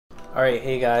Alright,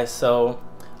 hey guys, so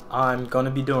I'm going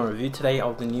to be doing a review today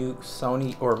of the new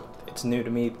Sony, or it's new to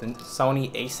me, the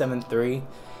Sony A7 III,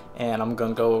 and I'm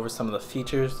going to go over some of the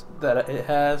features that it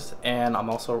has, and I'm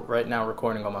also right now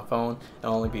recording on my phone.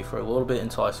 It'll only be for a little bit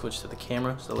until I switch to the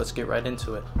camera, so let's get right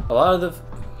into it. A lot of the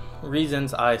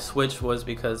reasons I switched was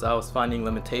because I was finding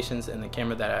limitations in the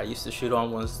camera that I used to shoot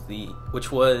on, which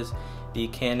was the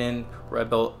Canon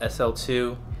Rebel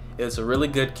SL2. It's a really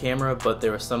good camera, but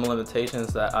there were some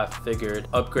limitations that I figured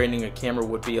upgrading a camera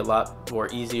would be a lot more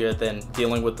easier than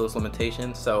dealing with those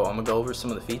limitations. So I'm gonna go over some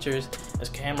of the features. This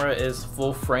camera is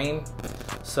full frame,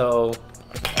 so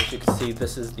as you can see,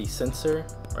 this is the sensor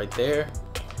right there,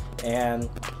 and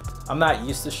I'm not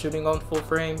used to shooting on full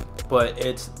frame, but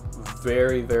it's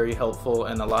very helpful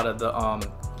in a lot of the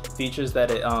features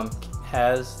that it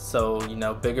has. So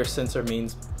bigger sensor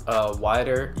means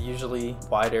wider, usually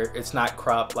wider. It's not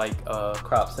cropped like a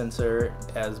crop sensor.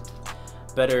 It has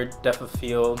better depth of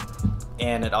field,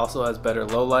 and it also has better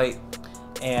low light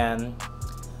and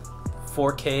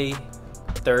 4K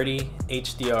 30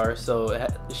 HDR, so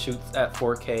it shoots at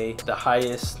 4K, the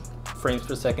highest frames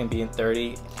per second being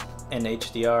 30 in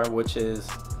HDR, which is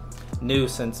new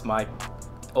since my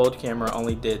old camera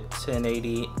only did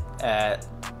 1080 at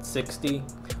 60,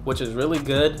 which is really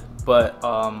good, but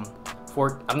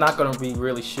I'm not going to be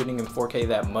really shooting in 4K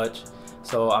that much,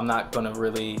 so I'm not going to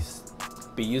really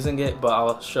be using it, but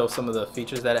I'll show some of the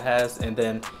features that it has. And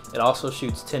then it also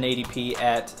shoots 1080p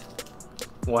at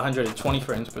 120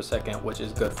 frames per second, which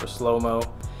is good for slow-mo,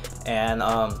 and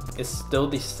it's still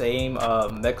the same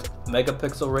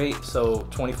megapixel rate, so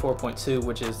 24.2,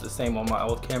 which is the same on my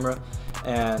old camera,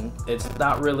 and it's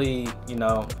not really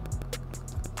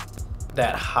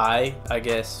that high, I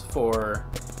guess, for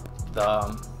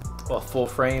the full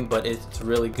frame, but it's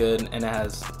really good, and it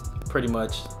has pretty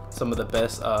much some of the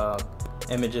best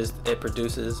images it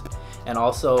produces. And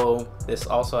also this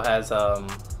also has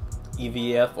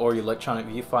EVF, or electronic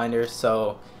viewfinder.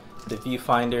 So the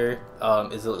viewfinder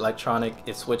is electronic.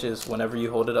 It switches whenever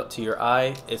you hold it up to your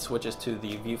eye, it switches to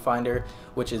the viewfinder,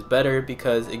 which is better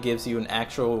because it gives you an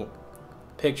actual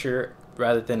picture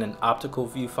rather than an optical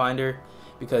viewfinder,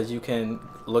 because you can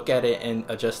look at it and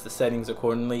adjust the settings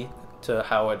accordingly to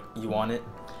how you want it.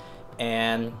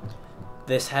 And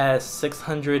this has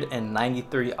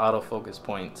 693 autofocus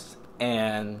points,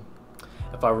 and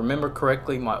if I remember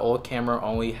correctly, my old camera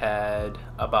only had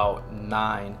about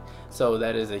 9, so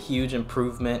that is a huge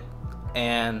improvement.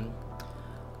 And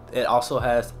it also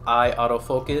has eye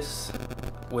autofocus,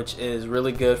 which is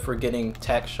really good for getting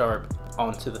tack sharp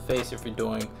onto the face if you're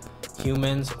doing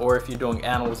humans or if you're doing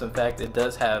animals. In fact, it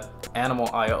does have animal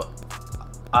eye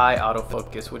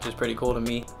autofocus, which is pretty cool to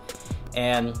me.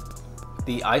 And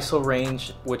the ISO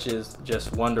range, which is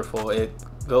just wonderful, it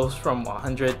goes from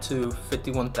 100 to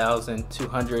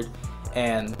 51,200,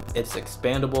 and it's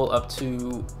expandable up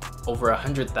to over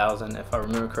 100,000 if I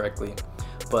remember correctly.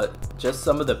 But just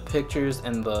some of the pictures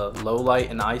in the low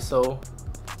light and ISO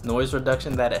noise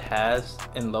reduction that it has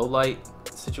in low light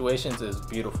situations is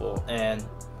beautiful, and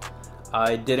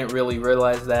I didn't really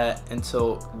realize that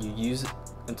until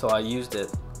I used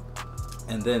it.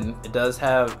 And then it does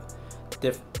have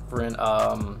different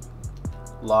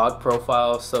log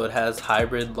profiles, so it has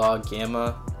hybrid log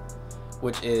gamma,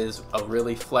 which is a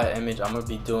really flat image. I'm gonna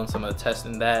be doing some of the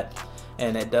testing that.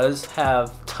 And it does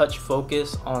have touch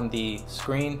focus on the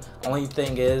screen. Only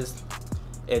thing is,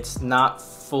 it's not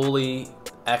fully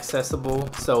accessible,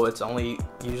 so it's only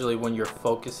usually when you're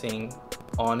focusing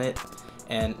on it,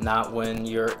 and not when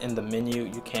you're in the menu.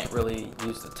 You can't really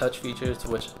use the touch features,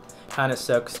 which kind of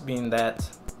sucks, being that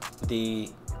the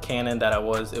Canon that it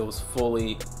was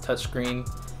fully touchscreen,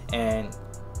 and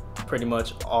pretty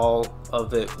much all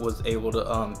of it was able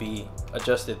to be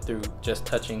adjusted through just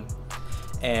touching.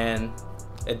 And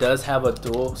it does have a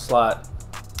dual slot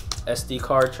SD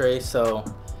card tray, so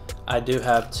I do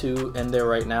have 2 in there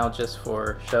right now just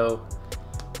for show,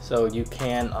 so you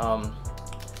can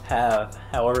have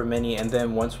however many, and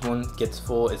then once one gets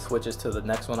full, it switches to the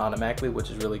next one automatically, which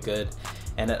is really good.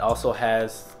 And it also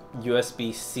has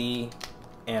USB-C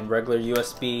and regular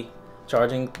USB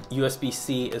charging.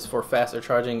 USB-C is for faster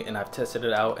charging, and I've tested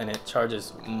it out, and it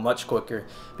charges much quicker,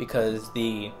 because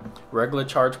the regular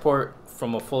charge port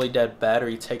from a fully dead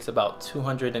battery takes about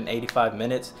 285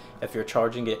 minutes if you're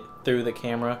charging it through the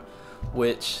camera,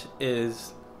 which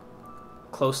is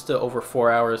close to over 4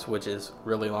 hours, which is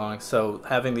really long. So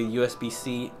having the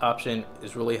USB-C option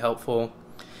is really helpful.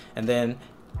 And then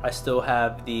I still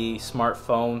have the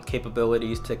smartphone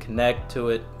capabilities to connect to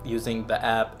it using the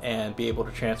app and be able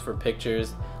to transfer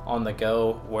pictures on the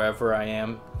go wherever I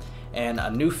am. And a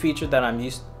new feature that I'm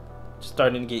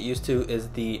starting to get used to is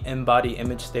the in-body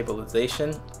image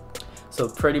stabilization. So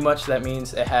pretty much that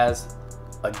means it has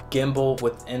a gimbal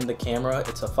within the camera.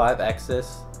 It's a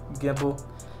 5-axis gimbal,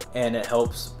 and it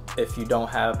helps if you don't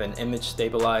have an image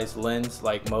stabilized lens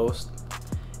like most.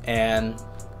 And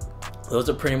those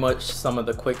are pretty much some of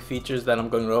the quick features that I'm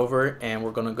going to go over, and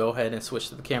we're going to go ahead and switch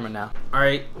to the camera now.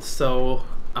 Alright, so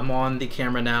I'm on the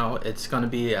camera now. It's going to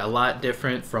be a lot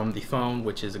different from the phone,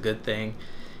 which is a good thing.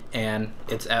 And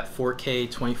it's at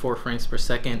 4K 24 frames per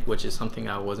second, which is something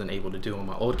I wasn't able to do on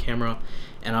my old camera.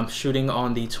 And I'm shooting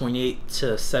on the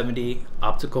 28-70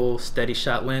 optical steady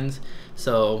shot lens.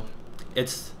 So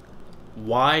it's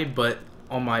wide, but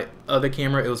on my other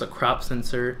camera it was a crop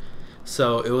sensor,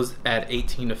 so it was at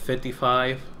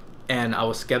 18-55, and I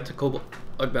was skeptical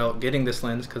about getting this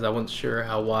lens because I wasn't sure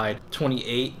how wide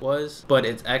 28 was, but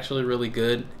it's actually really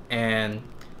good, and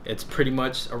it's pretty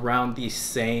much around the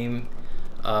same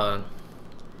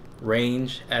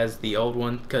range as the old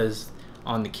one, because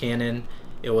on the Canon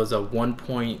it was a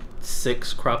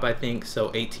 1.6 crop, I think,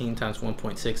 so 18 times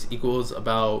 1.6 equals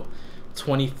about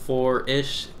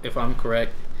 24-ish, if I'm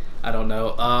correct. I don't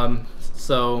know.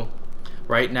 So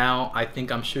right now I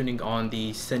think I'm shooting on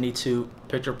the Cine 2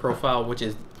 picture profile, which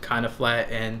is kind of flat.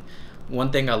 And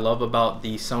one thing I love about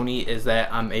the Sony is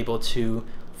that I'm able to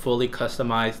fully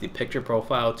customize the picture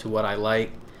profile to what I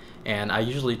like. And I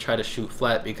usually try to shoot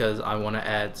flat because I want to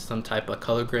add some type of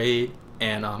color grade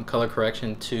and color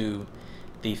correction to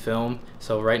the film.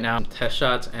 So right now test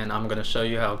shots, and I'm going to show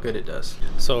you how good it does.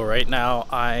 So right now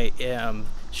I am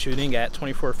shooting at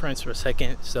 24 frames per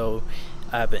second. So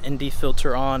I have an ND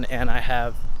filter on, and I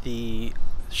have the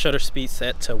shutter speed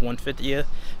set to 1/50th,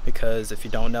 because if you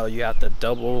don't know, you have to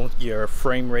double your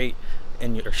frame rate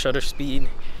and your shutter speed.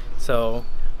 So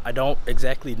I don't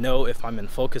exactly know if I'm in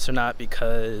focus or not,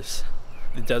 because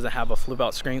it doesn't have a flip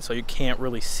out screen, so you can't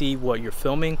really see what you're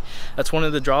filming. That's one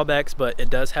of the drawbacks, but it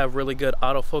does have really good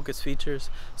autofocus features,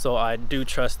 so I do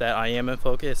trust that I am in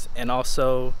focus. And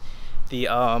also the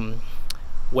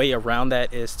way around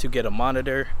that is to get a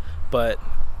monitor, but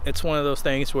it's one of those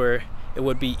things where it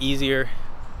would be easier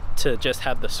to just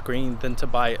have the screen than to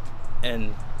buy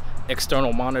an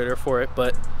external monitor for it.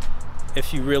 But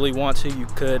if you really want to, you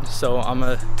could. So I'm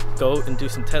gonna go and do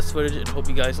some test footage and hope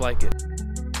you guys like it.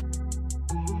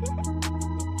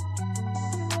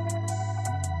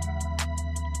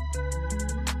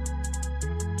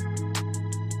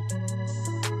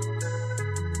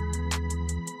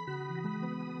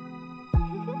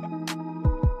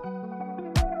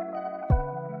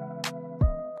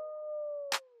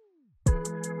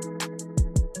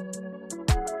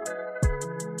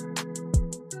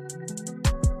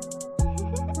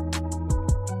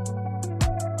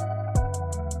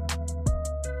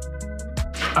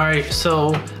 Alright,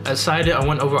 so I decided I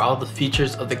went over all the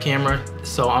features of the camera,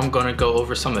 so I'm gonna go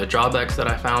over some of the drawbacks that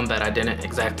I found that I didn't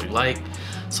exactly like.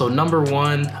 So number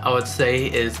one, I would say,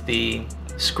 is the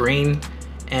screen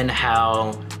and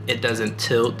how it doesn't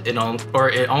tilt, it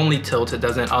only tilts, it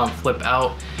doesn't flip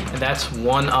out. And that's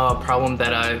one problem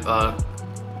that I've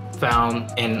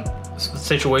found in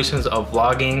situations of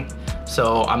vlogging.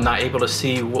 So I'm not able to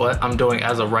see what I'm doing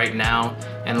as of right now.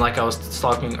 And like I was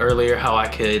talking earlier, how I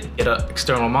could get an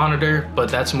external monitor, but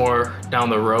that's more down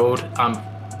the road. I'm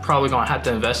probably gonna have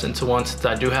to invest into one since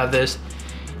I do have this.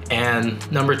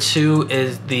 And number two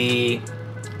is the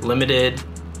limited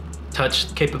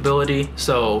touch capability.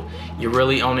 So you're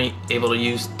really only able to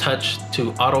use touch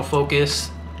to autofocus.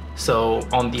 So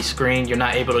on the screen, you're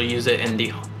not able to use it in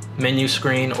the menu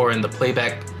screen or in the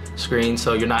playback screen,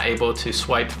 so you're not able to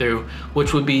swipe through,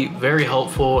 which would be very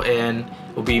helpful and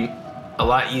would be a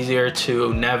lot easier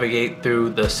to navigate through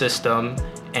the system.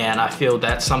 And I feel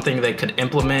that's something they could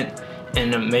implement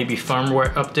in a maybe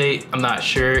firmware update. I'm not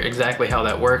sure exactly how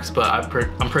that works, but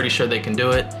I'm pretty sure they can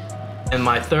do it. And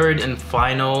my third and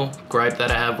final gripe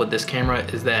that I have with this camera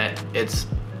is that it's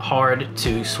hard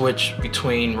to switch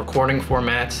between recording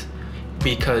formats,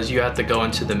 because you have to go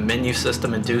into the menu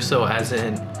system and do so. As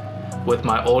in, with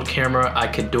my old camera, I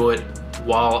could do it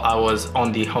while I was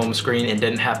on the home screen and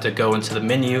didn't have to go into the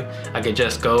menu. I could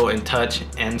just go and touch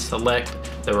and select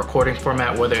the recording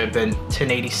format, whether it been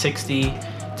 1080-60,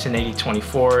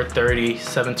 1080-24, 30,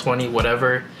 720,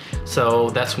 whatever. So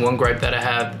that's one gripe that I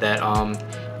have, that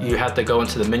you have to go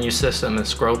into the menu system and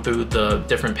scroll through the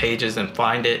different pages and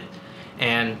find it.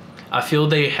 And I feel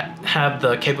they have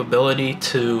the capability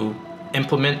to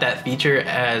implement that feature,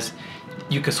 as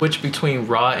you can switch between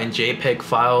RAW and JPEG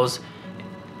files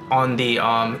on the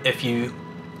if you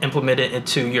implement it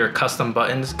into your custom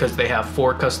buttons, because they have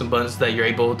 4 custom buttons that you're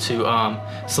able to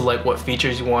select what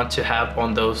features you want to have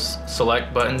on those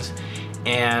select buttons.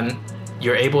 And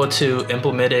you're able to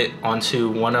implement it onto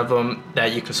one of them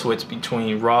that you can switch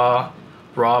between RAW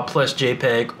plus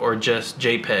JPEG, or just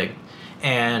JPEG.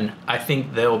 And I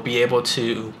think they'll be able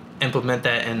to implement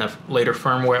that in a later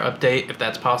firmware update if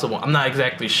that's possible. I'm not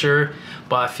exactly sure,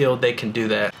 but I feel they can do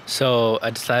that. So I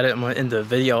decided I'm gonna end the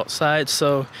video outside.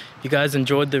 So if you guys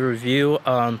enjoyed the review,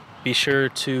 be sure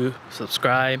to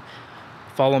subscribe,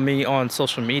 follow me on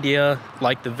social media,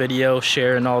 like the video,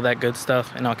 share, and all that good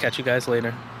stuff, and I'll catch you guys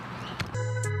later.